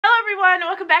everyone,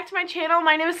 welcome back to my channel.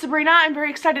 My name is Sabrina. I'm very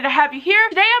excited to have you here.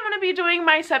 Today I'm going to be doing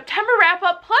my September wrap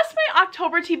up plus my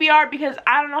October TBR because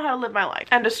I don't know how to live my life.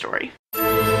 End of story.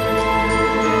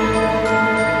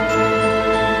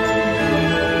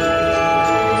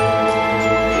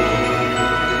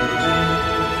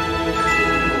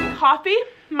 Coffee.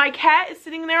 My cat is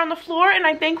sitting there on the floor and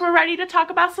I think we're ready to talk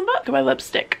about some books. Look at my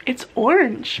lipstick. It's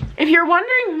orange. If you're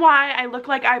wondering why I look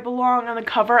like I belong on the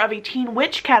cover of a Teen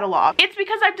Witch catalog, it's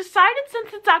because I've decided since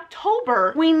it's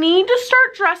October, we need to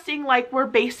start dressing like we're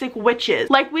basic witches.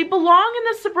 Like we belong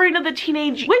in the Sabrina the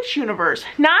Teenage Witch universe,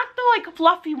 not the like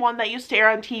fluffy one that used to air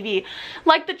on TV.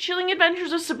 Like the Chilling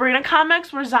Adventures of Sabrina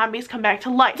comics where zombies come back to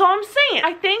life. That's all I'm saying.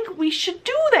 I think we should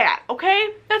do that, okay?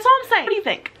 That's all I'm saying. What do you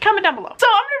think? Comment down below. So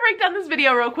I'm gonna break down this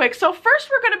video real quick. So first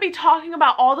we're going to be talking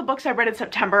about all the books I read in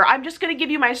September. I'm just going to give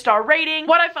you my star rating,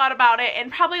 what I thought about it,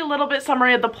 and probably a little bit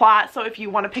summary of the plot, so if you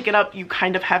want to pick it up you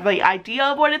kind of have the idea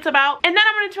of what it's about. And then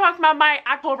I'm going to talk about my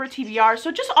October TBR,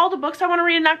 so just all the books I want to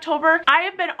read in October. I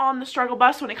have been on the struggle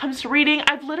bus when it comes to reading.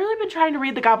 I've literally been trying to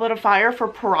read The Goblet of Fire for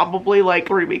probably like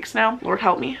 3 weeks now. Lord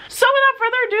help me. So without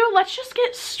further ado, let's just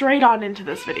get straight on into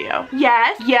this video.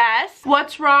 Yes.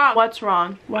 What's wrong? What's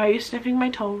wrong? Why are you sniffing my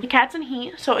toes? The cat's in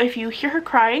heat, so if you hear her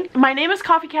crying, my name is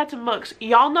Coffee Cats and Books.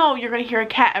 Y'all know you're gonna hear a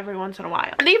cat every once in a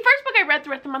while. The first book I read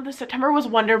throughout the month of September was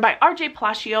Wonder by R.J.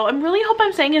 Palacio. I really hope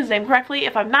I'm saying his name correctly.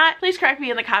 If I'm not, please correct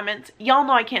me in the comments. Y'all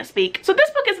know I can't speak. So this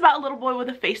book is about a little boy with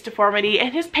a face deformity,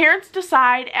 and his parents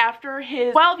decide after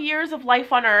his 12 years of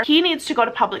life on Earth, he needs to go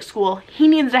to public school. He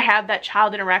needs to have that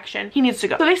child interaction. He needs to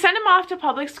go. So they send him off to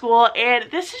public school, and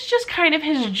this is just kind of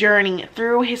his journey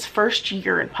through his first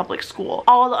year in public school.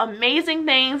 All the amazing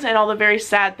things and all the very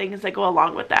sad things that go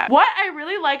along with that. What I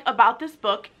really like about this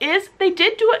book is they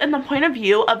did do it in the point of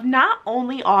view of not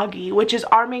only Augie, which is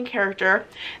our main character,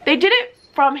 they did it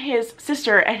from his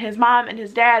sister and his mom and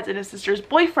his dad's and his sister's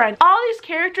boyfriend. All these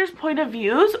characters' point of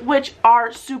views, which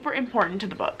are super important to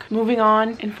the book. Moving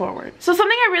on and forward. So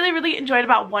something I really enjoyed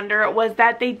about Wonder was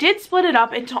that they did split it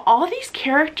up into all these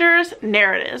characters'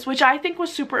 narratives, which I think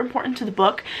was super important to the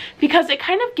book because it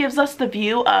kind of gives us the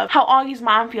view of how Augie's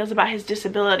mom feels about his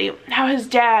disability, how his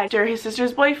dad or his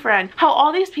sister's boyfriend, how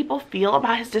all these people feel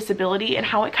about his disability and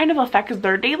how it kind of affects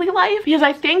their daily life, because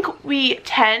I think we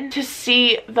tend to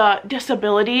see the disability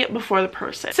before the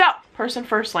person. So person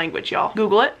first language, y'all.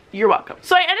 Google it. You're welcome.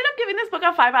 So I ended up giving this book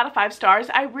a 5 out of 5 stars.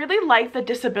 I really like the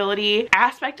disability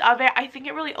aspect of it. I think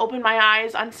it really opened my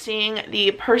eyes on seeing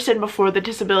the person before the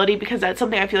disability, because that's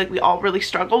something I feel like we all really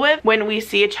struggle with. When we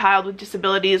see a child with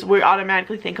disabilities, we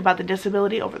automatically think about the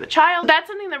disability over the child. That's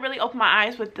something that really opened my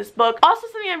eyes with this book. Also,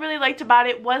 something I really liked about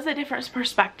it was the different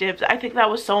perspectives. I think that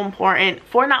was so important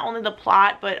for not only the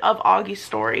plot, but of Augie's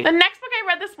story. The next book I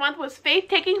read this month was Faith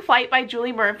Taking Flight by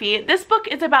Julie Murphy. This book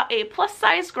is about a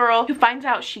plus-size girl who finds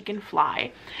out she can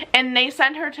fly, and they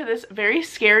send her to this very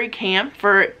scary camp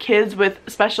for kids with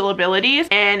special abilities,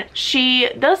 and she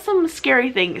does some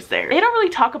scary things there. They don't really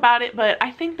talk about it, but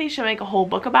I think they should make a whole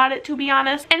book about it, to be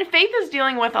honest. And Faith is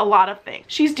dealing with a lot of things.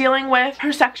 She's dealing with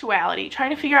her sexuality, trying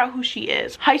to figure out who she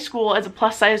is. High school as a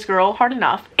plus-size girl, hard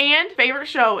enough. And favorite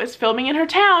show is filming in her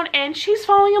town, and she's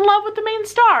falling in love with the main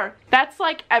star. That's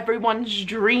like everyone's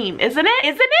dream, isn't it?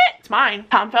 Isn't it? It's mine.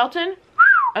 Tom Felton.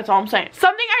 That's all I'm saying.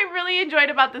 Something I really enjoyed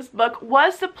about this book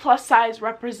was the plus size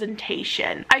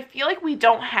representation. I feel like we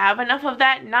don't have enough of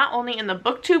that, not only in the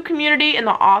booktube community, in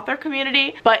the author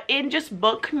community, but in just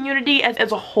book community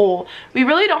as a whole. We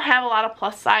really don't have a lot of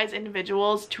plus size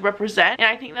individuals to represent, and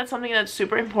I think that's something that's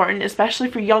super important, especially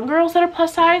for young girls that are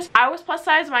plus size. I was plus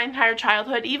size my entire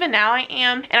childhood, even now I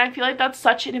am, and I feel like that's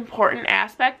such an important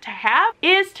aspect to have,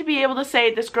 is to be able to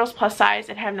say this girl's plus size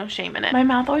and have no shame in it. My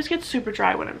mouth always gets super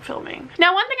dry when I'm filming.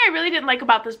 Now, one thing I really didn't like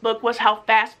about this book was how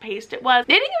fast-paced it was.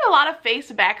 They didn't give a lot of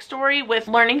Faith's backstory with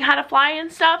learning how to fly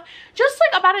and stuff, just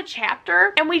like about a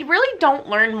chapter, and we really don't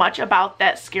learn much about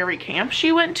that scary camp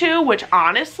she went to, which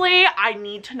honestly I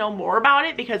need to know more about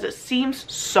it because it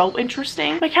seems so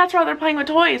interesting. My cats are out there playing with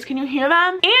toys. Can you hear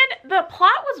them? And the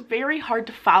plot was very hard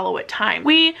to follow at times.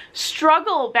 We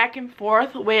struggle back and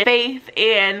forth with Faith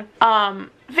and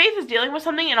Faith is dealing with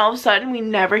something, and all of a sudden we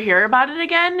never hear about it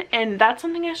again, and that's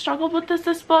something I struggled with this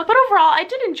book. But overall, I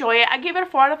did enjoy it. I gave it a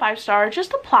 4 out of 5 stars.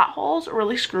 Just the plot holes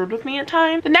really screwed with me at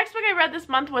times. The next book I read this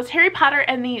month was Harry Potter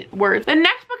and the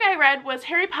next book I read was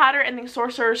Harry Potter and the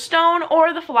Sorcerer's Stone,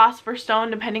 or the Philosopher's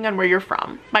Stone, depending on where you're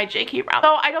from, by J.K. Rowling.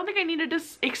 So I don't think I need to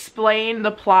just explain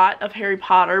the plot of Harry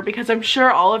Potter because I'm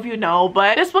sure all of you know,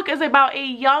 but this book is about a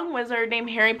young wizard named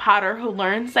Harry Potter who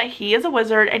learns that he is a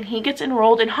wizard, and he gets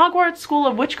enrolled in Hogwarts School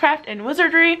of Witchcraft and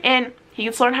Wizardry, and he he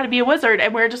gets to learn how to be a wizard,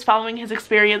 and we're just following his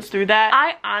experience through that.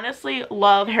 I honestly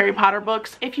love Harry Potter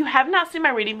books. If you have not seen my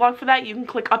reading vlog for that, you can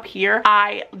click up here.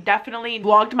 I definitely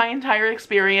vlogged my entire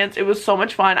experience. It was so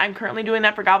much fun. I'm currently doing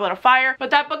that for Goblet of Fire,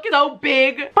 but that book is so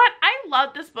big. But I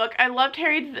love this book. I loved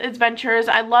Harry's adventures.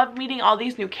 I loved meeting all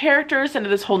these new characters into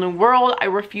this whole new world. I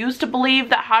refuse to believe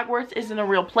that Hogwarts isn't a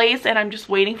real place, and I'm just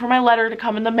waiting for my letter to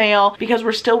come in the mail because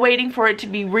we're still waiting for it to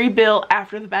be rebuilt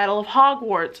after the Battle of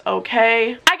Hogwarts,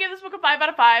 okay? I give this book a 5 out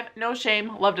of 5. No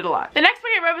shame. Loved it a lot. The next book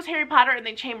I read was Harry Potter and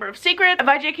the Chamber of Secrets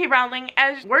by J.K. Rowling,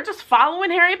 as we're just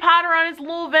following Harry Potter on his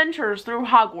little adventures through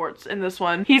Hogwarts in this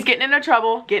one. He's getting into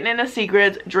trouble, getting into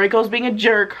secrets. Draco's being a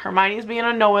jerk. Hermione's being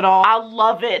a know-it-all. I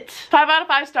love it. 5 out of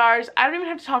 5 stars. I don't even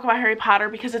have to talk about Harry Potter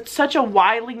because it's such a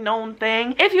widely known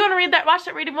thing. If you want to read that, watch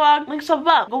that reading vlog. Links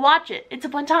above. Go watch it. It's a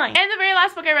fun time. And the very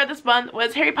last book I read this month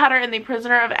was Harry Potter and the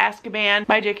Prisoner of Azkaban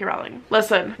by J.K. Rowling.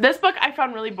 Listen, this book I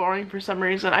found really boring for some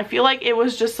reason. I feel like it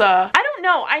was just I don't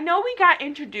know. I know we got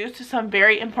introduced to some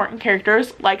very important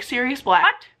characters like Sirius Black,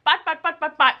 but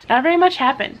not very much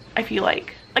happened, I feel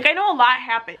like. Like, I know a lot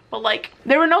happened, but like,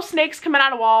 there were no snakes coming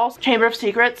out of walls. Chamber of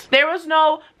Secrets. There was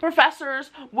no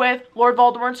professors with Lord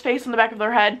Voldemort's face on the back of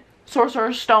their head.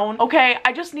 Sorcerer's Stone. Okay,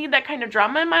 I just need that kind of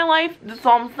drama in my life. That's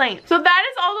all I'm saying. So that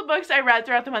is all the books I read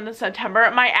throughout the month of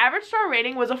September. My average star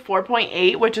rating was a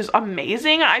 4.8, which is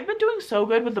amazing. I've been doing so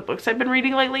good with the books I've been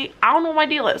reading lately. I don't know what my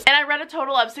deal is. And I read a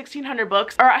total of 1,600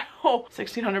 books. Or,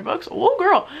 1,600 books? Oh,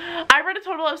 girl. I read a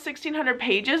total of 1,600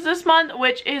 pages this month,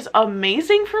 which is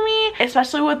amazing for me,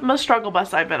 especially with the struggle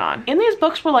bus I've been on. And these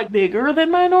books were like bigger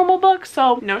than my normal books,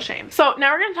 so no shame. So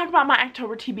now we're going to talk about my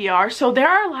October TBR. So there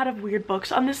are a lot of weird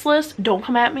books on this list. Don't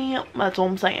come at me. That's all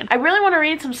I'm saying. I really want to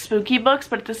read some spooky books,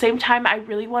 but at the same time, I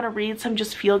really want to read some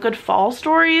just feel-good fall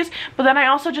stories. But then I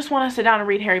also just want to sit down and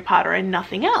read Harry Potter and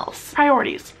nothing else.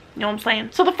 Priorities. You know what I'm saying?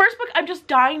 So the first book I'm just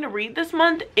dying to read this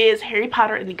month is Harry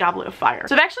Potter and the Goblet of Fire.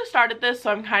 So I've actually started this,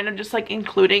 so I'm kind of just like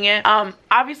including it.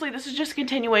 Obviously this is just a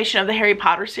continuation of the Harry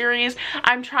Potter series.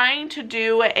 I'm trying to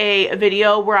do a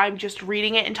video where I'm just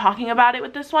reading it and talking about it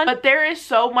with this one, but there is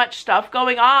so much stuff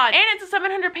going on, and it's a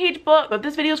 700-page book. But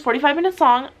this video is 45 minutes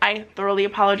long. I thoroughly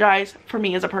apologize for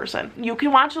me as a person. You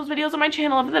can watch those videos on my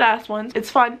channel of the last ones. It's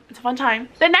fun. It's a fun time.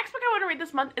 The next book I want to read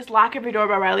this month is Lock Every Door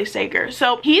by Riley Sager.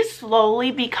 So he's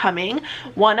slowly becoming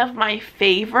one of my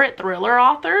favorite thriller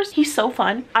authors. He's so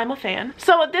fun. I'm a fan.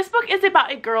 So this book is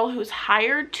about a girl who's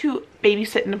hired to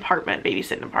babysit an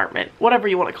apartment, whatever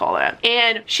you want to call that.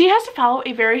 And she has to follow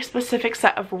a very specific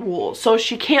set of rules. So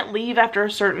she can't leave after a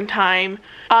certain time.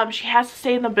 She has to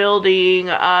stay in the building.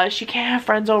 She can't have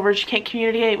friends over. She can't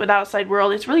communicate with the outside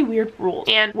world. It's really weird rules.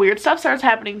 And weird stuff starts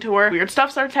happening to her. Weird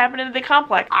stuff starts happening in the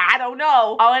complex. I don't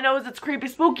know. All I know is it's creepy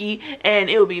spooky, and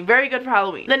it will be very good for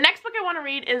Halloween. The next book I want to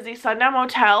read is The Sundown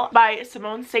Motel by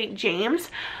Simone St. James.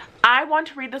 I want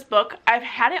to read this book. I've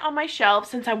had it on my shelf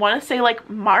since I want to say like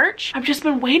March. I've just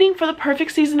been waiting for the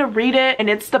perfect season to read it, and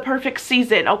it's the perfect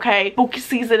season, okay? Spooky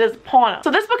season is upon us.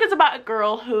 So this book is about a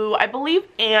girl who, I believe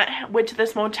Aunt went to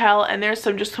this motel, and there's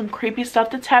just some creepy stuff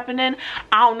that's happening.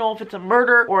 I don't know if it's a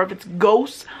murder or if it's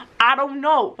ghosts. I don't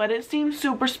know, but it seems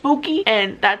super spooky,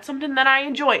 and that's something that I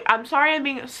enjoy. I'm sorry I'm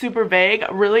being super vague.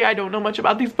 Really, I don't know much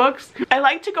about these books. I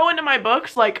like to go into my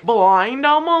books like blind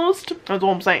almost. That's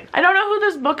what I'm saying. I don't know who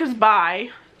this book is by,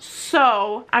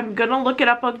 so I'm gonna look it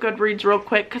up on Goodreads real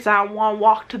quick because I want to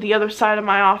walk to the other side of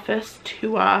my office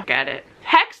to get it.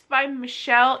 Hexed by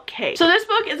Michelle K. So this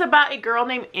book is about a girl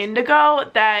named Indigo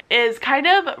that is kind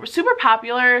of super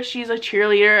popular. She's a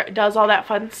cheerleader, does all that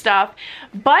fun stuff,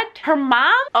 but her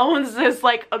mom owns this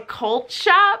like occult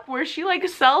shop where she like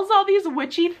sells all these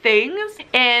witchy things,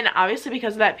 and obviously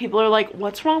because of that, people are like,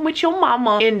 what's wrong with your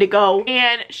mama, Indigo?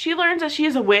 And she learns that she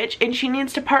is a witch, and she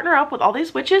needs to partner up with all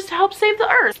these witches to help save the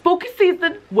earth. Spooky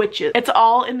season, witches. It's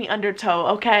all in the undertow,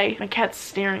 okay? My cat's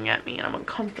staring at me and I'm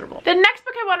uncomfortable. The next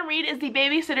book I want to read is The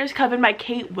Babysitter's Coven by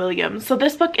Kate Williams. So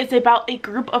this book is about a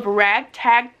group of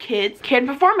ragtag kids can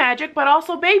perform magic but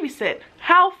also babysit.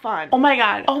 How fun. Oh my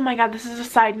god, this is a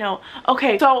side note.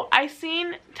 Okay, so I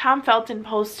seen Tom Felton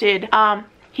posted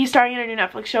he's starring in a new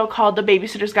Netflix show called The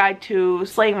Babysitter's Guide to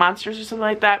Slaying Monsters or something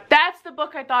like that. That's the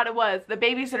book I thought it was, The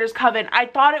Babysitter's Coven. I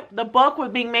thought the book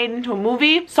was being made into a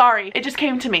movie. Sorry, it just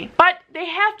came to me. But they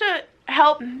have to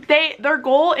help. Their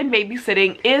goal in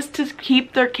babysitting is to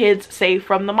keep their kids safe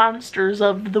from the monsters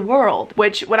of the world,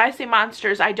 which when I say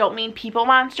monsters, I don't mean people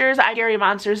monsters. I scary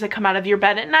monsters that come out of your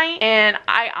bed at night. And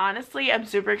I honestly am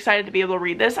super excited to be able to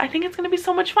read this. I think it's going to be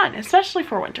so much fun, especially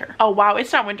for winter. Oh wow,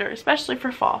 it's not winter, especially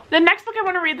for fall. The next book I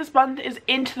want to read this month is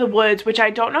Into the Woods, which I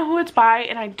don't know who it's by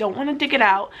and I don't want to dig it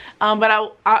out,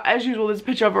 but as usual, there's a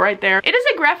picture of it right there. It is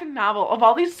a graphic novel of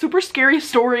all these super scary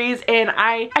stories, and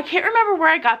I can't remember where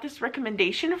I got this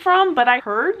recommendation from, but I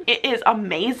heard it is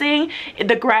amazing.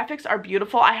 The graphics are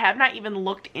beautiful. I have not even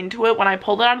looked into it. When I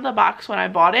pulled it out of the box when I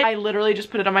bought it, I literally just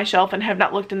put it on my shelf and have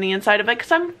not looked in the inside of it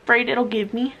because I'm afraid it'll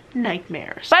give me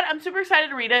nightmares. But I'm super excited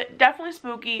to read it. Definitely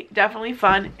spooky, definitely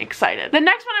fun, excited. The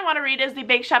next one I want to read is The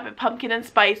Bake Shop at Pumpkin and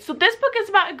Spice. So this book is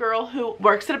about a girl who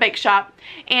works at a bake shop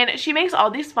and she makes all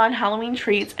these fun Halloween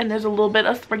treats, and there's a little bit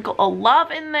of sprinkle of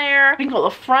love in there, sprinkle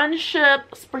of friendship,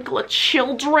 sprinkle of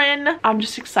children. I'm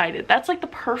just excited. That's like the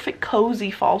perfect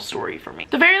cozy fall story for me.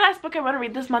 The very last book I want to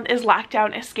read this month is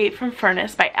Lockdown: Escape from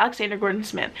Furnace by Alexander Gordon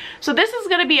Smith. So this is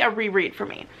going to be a reread for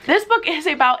me. This book is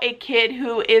about a kid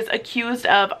who is accused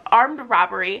of armed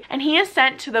robbery, and he is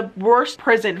sent to the worst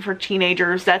prison for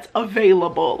teenagers that's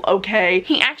available, okay?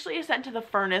 He actually is sent to the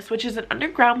Furnace, which is an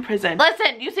underground prison.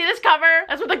 Listen, you see this cover?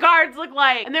 That's what the guards look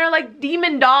like. And they're like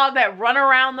demon dog that run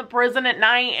around the prison at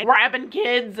night and grabbing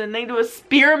kids, and they do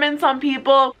experiments on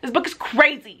people. This book is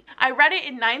crazy. I read it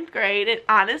in 9th grade and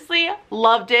honestly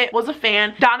loved it, was a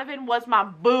fan. Donovan was my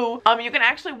boo. You can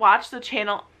actually watch the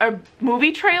channel or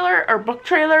movie trailer or book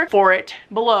trailer for it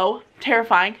below.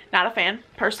 Terrifying. Not a fan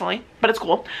personally, but it's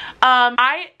cool.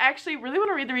 I actually really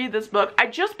want to read this book. I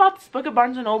just bought this book at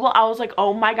Barnes & Noble. I was like,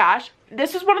 oh my gosh,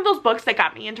 this is one of those books that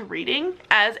got me into reading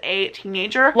as a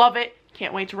teenager. Love it.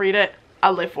 Can't wait to read it.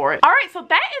 I'll live for it. Alright, so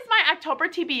that is my October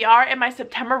TBR and my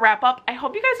September wrap up. I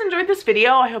hope you guys enjoyed this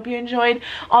video. I hope you enjoyed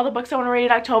all the books I want to read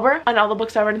in October and all the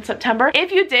books I read in September.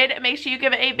 If you did, make sure you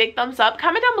give it a big thumbs up.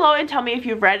 Comment down below and tell me if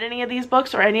you've read any of these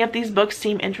books or any of these books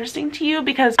seem interesting to you,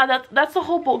 because that's the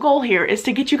whole goal here, is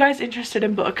to get you guys interested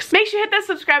in books. Make sure you hit that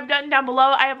subscribe button down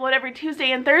below. I upload every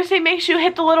Tuesday and Thursday. Make sure you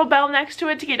hit the little bell next to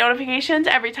it to get notifications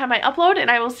every time I upload,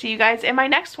 and I will see you guys in my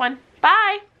next one.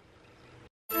 Bye!